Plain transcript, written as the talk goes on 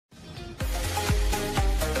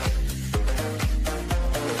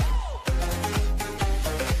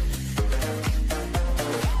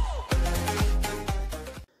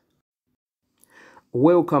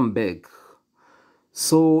Welcome back.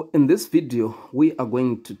 So in this video, we are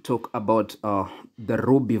going to talk about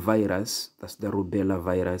the virus, that's the rubella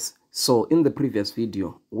virus. So in the previous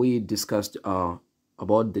video, we discussed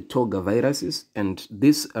about the toga viruses, and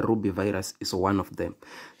this virus is one of them.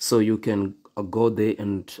 So you can go there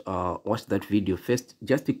and watch that video first.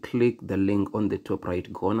 Just click the link on the top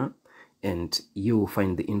right corner and you will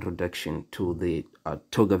find the introduction to the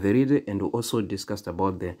toga viridae, and we also discussed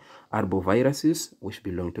about the arboviruses which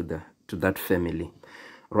belong to that family.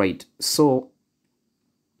 Right, so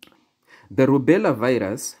the rubella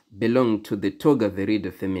virus belong to the toga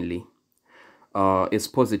viridae family. It's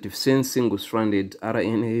positive sense single-stranded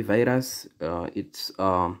RNA virus. It's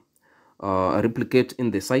replicate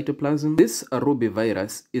in the cytoplasm. This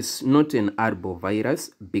virus is not an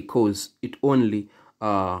arbovirus because it only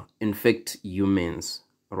infect humans,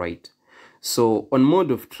 right? So on mode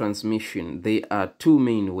of transmission, there are two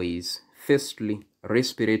main ways. Firstly,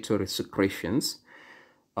 respiratory secretions,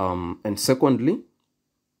 and secondly,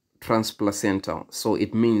 transplacental. So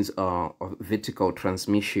it means vertical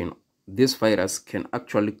transmission. This virus can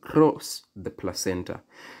actually cross the placenta.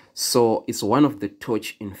 So it's one of the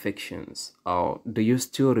torch infections. Do you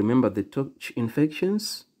still remember the torch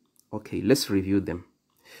infections? Okay, let's review them.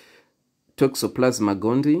 Toxoplasma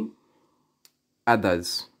gondii,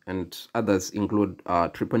 others include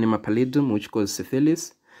Treponema pallidum, which causes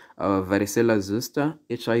syphilis, varicella zoster,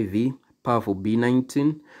 HIV, parvo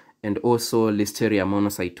B19, and also Listeria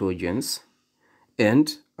monocytogenes,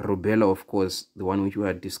 and rubella, of course, the one which we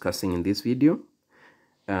are discussing in this video,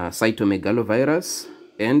 cytomegalovirus,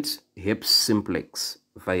 and herpes simplex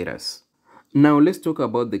virus. Now let's talk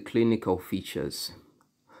about the clinical features.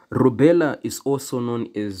 Rubella is also known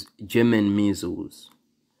as German measles.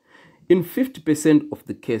 In 50% of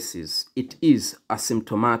the cases, it is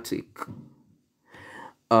asymptomatic.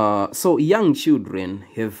 So young children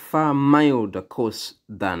have far milder course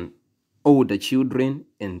than older children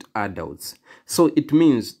and adults. So it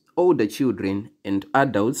means older children and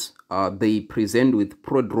adults, they present with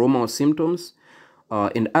prodromal symptoms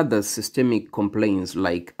and other systemic complaints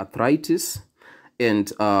like arthritis.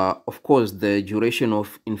 And of course, the duration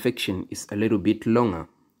of infection is a little bit longer.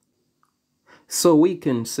 So we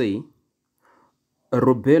can say a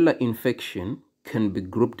rubella infection can be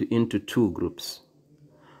grouped into two groups.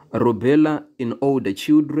 Rubella in older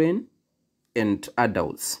children and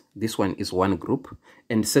adults. This one is one group.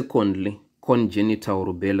 And secondly, congenital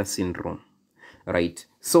rubella syndrome. Right.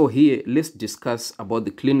 So here, let's discuss about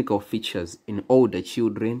the clinical features in older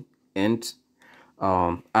children and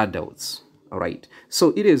adults. All right,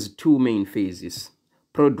 so it is two main phases,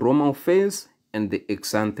 prodromal phase and the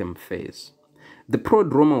exanthem phase. The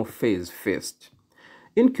prodromal phase first.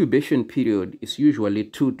 Incubation period is usually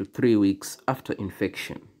 2 to 3 weeks after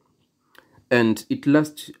infection, and it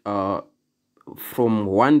lasts from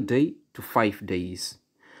 1 day to 5 days.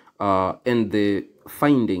 And the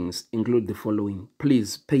findings include the following.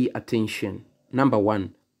 Please pay attention. Number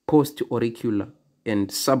 1, post-auricular and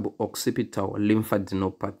suboccipital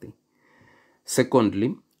lymphadenopathy.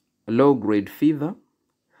 Secondly, low-grade fever,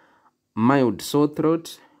 mild sore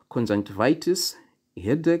throat, conjunctivitis,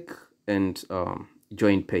 headache, and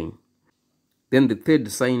joint pain. Then the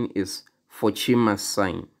third sign is Forchima's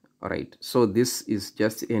sign. All right, so this is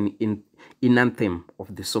just an enanthem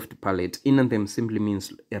of the soft palate. Enanthem simply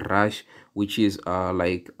means a rash which is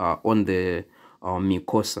like on the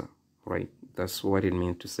mucosa, right? That's what it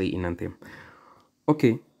means to say enanthem.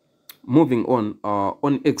 Okay. Moving on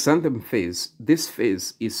exanthem phase, this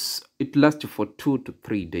phase it lasts for 2 to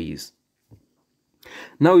 3 days.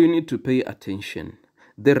 Now you need to pay attention.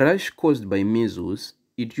 The rash caused by measles,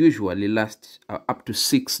 it usually lasts up to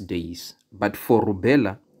 6 days, but for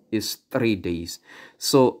rubella is 3 days.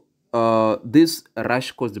 So this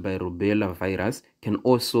rash caused by rubella virus can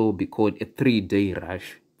also be called a 3-day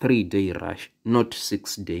rash. 3-day rash, not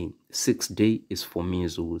 6 day. 6 day is for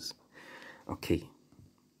measles. Okay.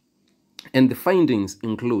 And the findings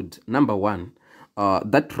include, number 1,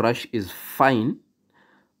 that rash is fine,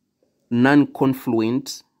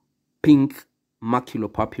 non-confluent, pink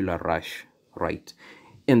maculopapular rash, right?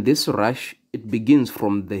 And this rash, it begins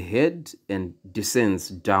from the head and descends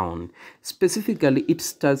down. Specifically, it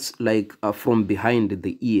starts like from behind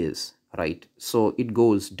the ears, right? So it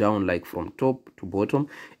goes down like from top to bottom,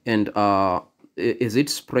 and as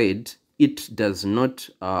it spread, it does not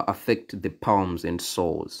affect the palms and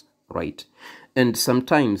soles. Right, and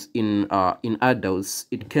sometimes in adults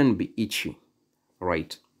it can be itchy,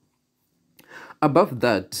 right? Above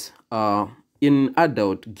that, in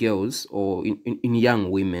adult girls or in young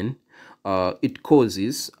women, it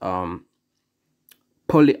causes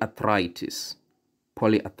polyarthritis,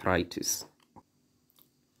 polyarthritis.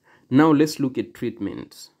 Now let's look at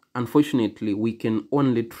treatment. Unfortunately, we can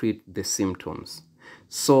only treat the symptoms.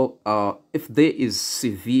 So if there is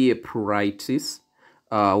severe pruritus,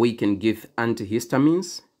 we can give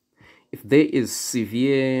antihistamines. If there is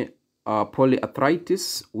severe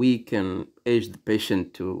polyarthritis, we can urge the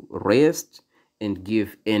patient to rest and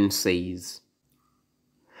give NSAIDs.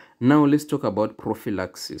 Now let's talk about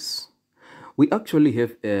prophylaxis. We actually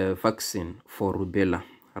have a vaccine for rubella,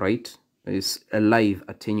 right? It's a live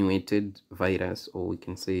attenuated virus, or we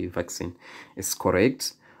can say vaccine is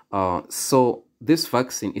correct. So this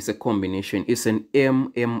vaccine is a combination. It's an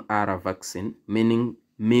MMR vaccine, meaning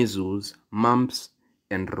measles, mumps,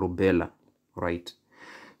 and rubella, right?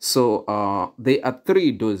 So there are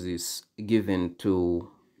 3 doses given to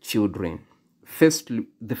children.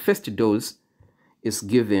 The first dose is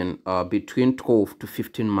given between 12 to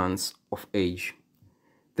 15 months of age.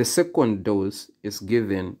 The second dose is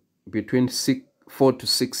given between 4 to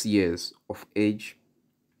 6 years of age.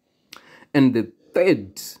 And the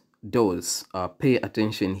third dose, pay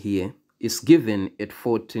attention here, is given at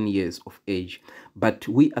 14 years of age. But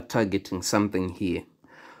we are targeting something here.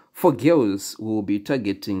 For girls, we will be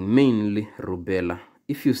targeting mainly rubella.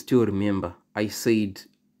 If you still remember, I said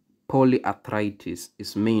polyarthritis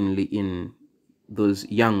is mainly in those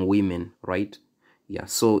young women, right? Yeah,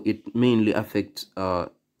 so it mainly affects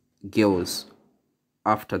girls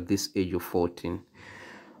after this age of 14.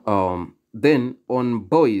 Then on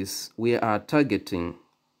boys, we are targeting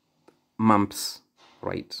mumps,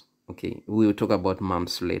 right? Okay, we will talk about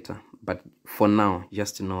mumps later, but for now,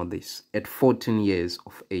 just know this. At 14 years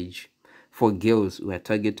of age, for girls, we are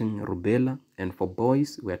targeting rubella, and for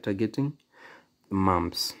boys, we are targeting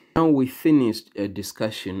mumps. Now we finished a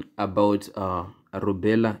discussion about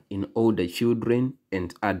rubella in older children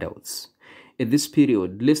and adults. At this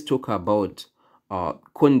period, let's talk about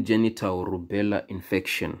congenital rubella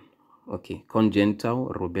infection. Okay,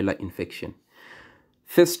 congenital rubella infection.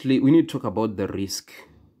 Firstly, we need to talk about the risk.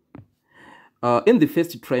 In the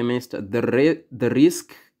first trimester, the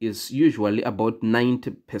risk is usually about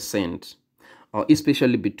 90%,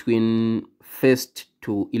 especially between 1st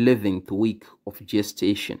to 11th week of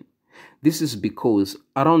gestation. This is because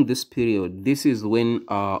around this period, this is when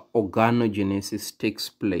organogenesis takes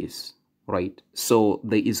place, right? So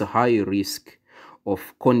there is a high risk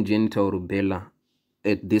of congenital rubella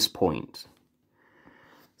at this point.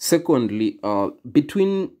 Secondly,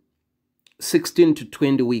 between 16 to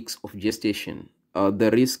 20 weeks of gestation, the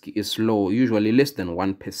risk is low, usually less than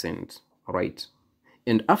 1%, right?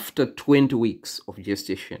 And after 20 weeks of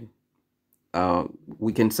gestation,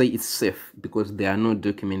 we can say it's safe because there are no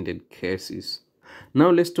documented cases. Now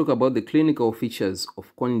let's talk about the clinical features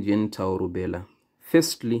of congenital rubella.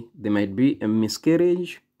 Firstly, there might be a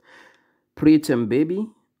miscarriage, preterm baby,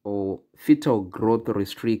 or fetal growth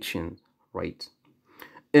restrictions, right?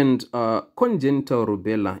 And congenital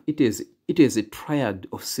rubella, it is a triad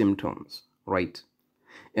of symptoms, right?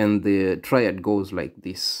 And the triad goes like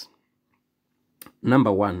this.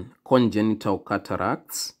 Number 1, congenital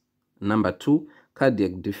cataracts. Number 2,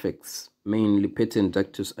 cardiac defects, mainly patent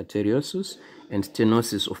ductus arteriosus and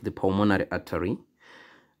stenosis of the pulmonary artery,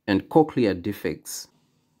 and cochlear defects.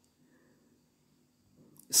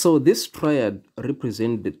 So this triad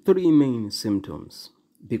represents the 3 main symptoms,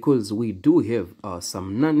 because we do have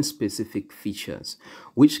some non-specific features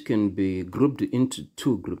which can be grouped into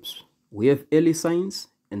 2 groups. We have early signs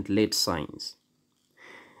and late signs.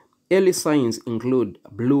 Early signs include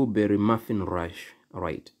blueberry muffin rash,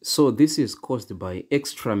 right? So this is caused by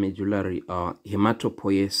extramedullary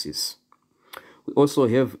hematopoiesis. We also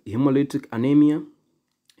have hemolytic anemia,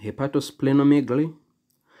 hepatosplenomegaly,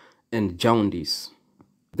 and jaundice.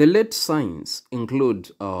 The late signs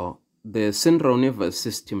include the central nervous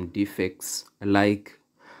system defects like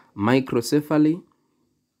microcephaly,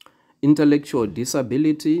 intellectual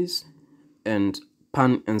disabilities, and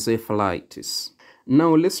panencephalitis.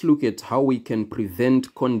 Now let's look at how we can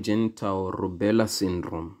prevent congenital rubella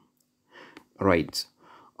syndrome. Right.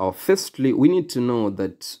 Firstly, we need to know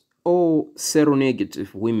that all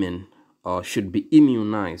seronegative women should be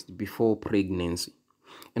immunized before pregnancy.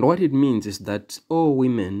 And what it means is that all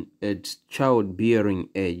women at childbearing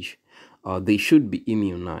age, they should be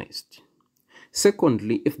immunized.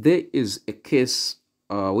 Secondly, if there is a case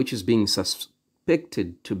which is being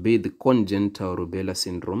suspected to be the congenital rubella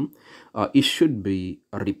syndrome, it should be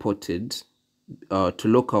reported to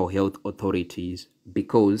local health authorities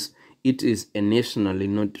because it is a nationally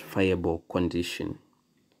notifiable condition.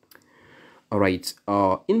 All right.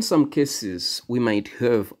 In some cases, we might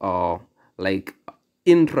have like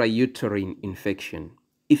intrauterine infection.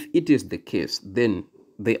 If it is the case, then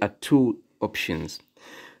there are two options.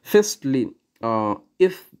 Firstly,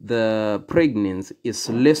 if the pregnancy is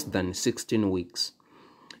less than 16 weeks,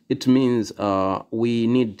 it means we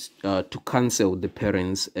need to counsel the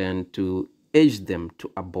parents and to urge them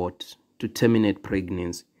to abort, to terminate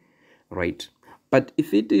pregnancy, right? But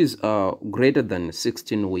if it is greater than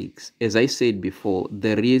 16 weeks, as I said before,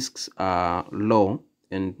 the risks are low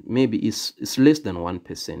and maybe it's less than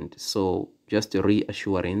 1%. So just a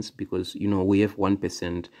reassurance, because you know we have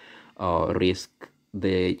 1% risk.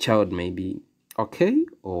 The child may be okay,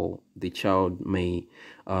 or the child may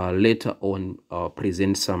later on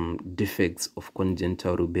present some defects of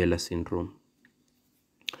congenital rubella syndrome.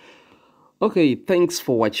 Okay, thanks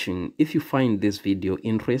for watching. If you find this video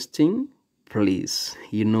interesting, please,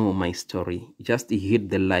 you know my story, just hit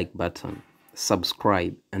the like button,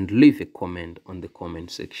 subscribe, and leave a comment on the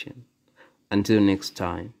comment section. Until next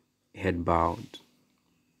time, head bowed.